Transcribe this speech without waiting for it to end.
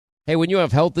Hey, when you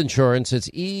have health insurance, it's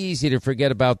easy to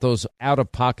forget about those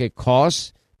out-of-pocket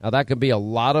costs. Now, that can be a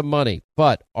lot of money,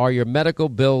 but are your medical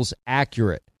bills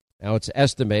accurate? Now, it's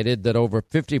estimated that over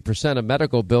 50% of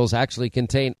medical bills actually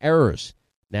contain errors.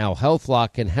 Now,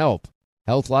 HealthLock can help.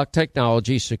 HealthLock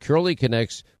technology securely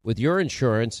connects with your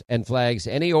insurance and flags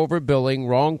any overbilling,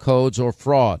 wrong codes, or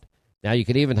fraud. Now, you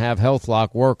can even have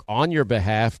HealthLock work on your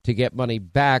behalf to get money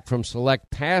back from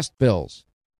select past bills.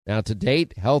 Now, to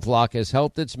date, HealthLock has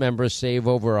helped its members save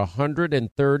over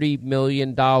 $130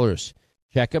 million.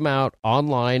 Check them out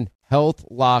online,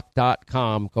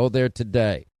 healthlock.com. Go there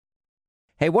today.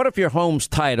 Hey, what if your home's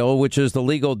title, which is the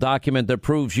legal document that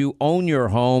proves you own your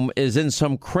home, is in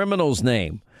some criminal's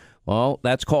name? Well,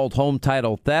 that's called home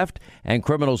title theft, and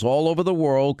criminals all over the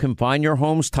world can find your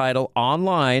home's title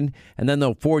online, and then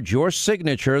they'll forge your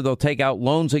signature. They'll take out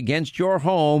loans against your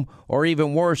home, or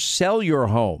even worse, sell your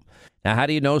home. Now, how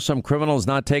do you know some criminal is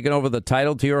not taking over the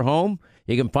title to your home?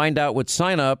 You can find out with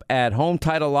sign up at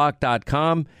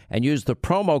HometitleLock.com and use the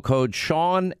promo code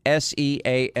Sean,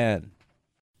 S-E-A-N.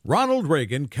 Ronald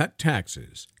Reagan cut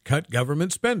taxes, cut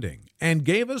government spending, and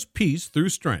gave us peace through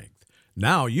strength.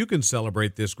 Now you can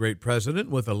celebrate this great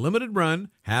president with a limited run,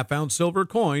 half-ounce silver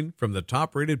coin from the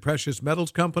top-rated precious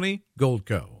metals company,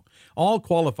 Goldco. All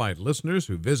qualified listeners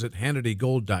who visit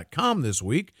HannityGold.com this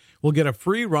week will get a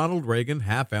free Ronald Reagan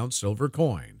half-ounce silver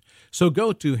coin. So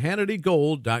go to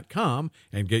HannityGold.com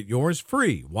and get yours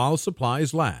free while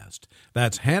supplies last.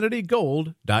 That's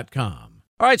HannityGold.com.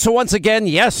 All right, so once again,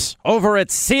 yes, over at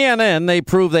CNN, they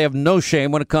prove they have no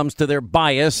shame when it comes to their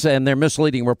bias and their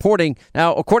misleading reporting.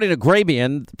 Now, according to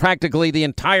Grabien, practically the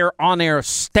entire on-air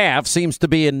staff seems to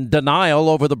be in denial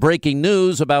over the breaking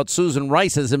news about Susan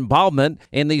Rice's involvement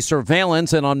in the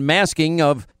surveillance and unmasking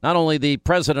of not only the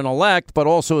president-elect, but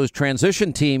also his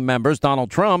transition team members, Donald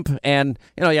Trump. And,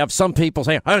 you have some people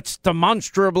saying, it's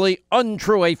demonstrably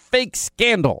untrue, a fake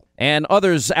scandal. And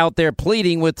others out there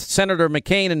pleading with Senator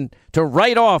McCain and to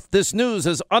write off this news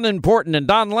as unimportant. And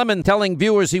Don Lemon telling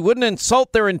viewers he wouldn't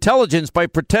insult their intelligence by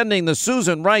pretending the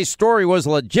Susan Rice story was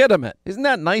legitimate. Isn't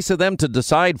that nice of them to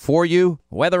decide for you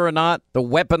whether or not the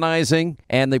weaponizing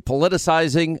and the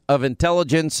politicizing of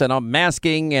intelligence and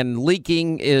unmasking and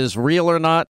leaking is real or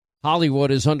not?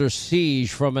 Hollywood is under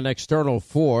siege from an external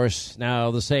force. Now,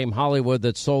 the same Hollywood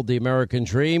that sold the American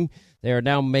dream, they are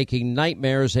now making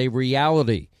nightmares a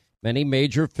reality. Many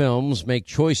major films make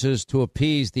choices to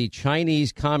appease the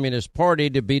Chinese Communist Party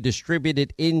to be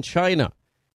distributed in China.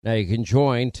 Now you can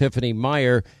join Tiffany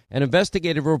Meyer, an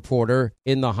investigative reporter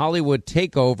in the Hollywood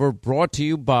Takeover, brought to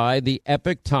you by the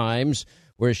Epoch Times,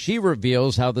 where she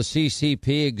reveals how the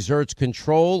CCP exerts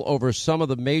control over some of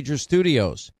the major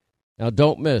studios. Now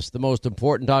don't miss the most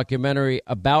important documentary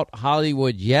about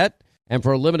Hollywood yet, and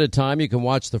for a limited time you can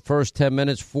watch the first 10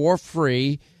 minutes for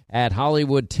free at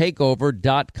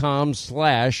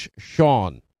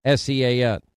HollywoodTakeover.com/Sean,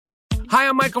 S-E-A-N. Hi,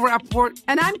 I'm Michael Rappaport.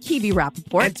 And I'm Kibi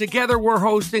Rappaport. And together we're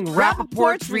hosting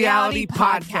Rappaport's Reality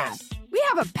Podcast. We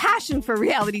have a passion for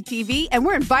reality TV, and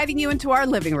we're inviting you into our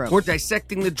living room. We're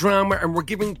dissecting the drama, and we're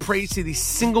giving praise to the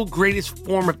single greatest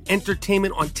form of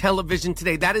entertainment on television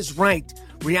today. That is right.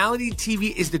 Reality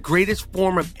TV is the greatest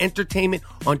form of entertainment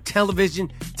on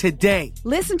television today.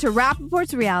 Listen to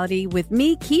Rappaport's Reality with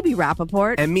me, Kibi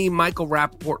Rappaport. And me, Michael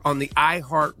Rappaport, on the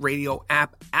iHeartRadio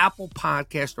app, Apple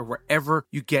Podcast, or wherever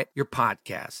you get your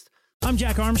podcast. I'm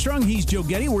Jack Armstrong. He's Joe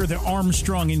Getty. We're the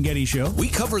Armstrong and Getty Show. We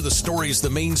cover the stories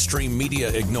the mainstream media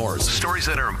ignores. Stories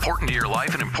that are important to your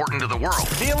life and important to the world.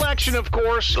 The election, of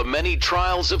course. The many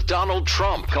trials of Donald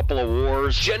Trump. Couple of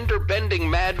wars. Gender-bending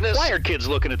madness. Why are kids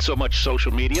looking at so much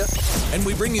social media? And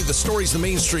we bring you the stories the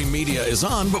mainstream media is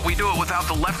on, but we do it without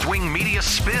the left-wing media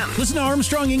spin. Listen to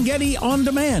Armstrong and Getty on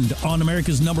demand on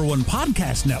America's #1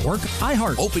 podcast network,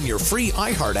 iHeart. Open your free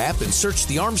iHeart app and search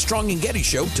the Armstrong and Getty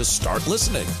Show to start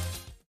listening.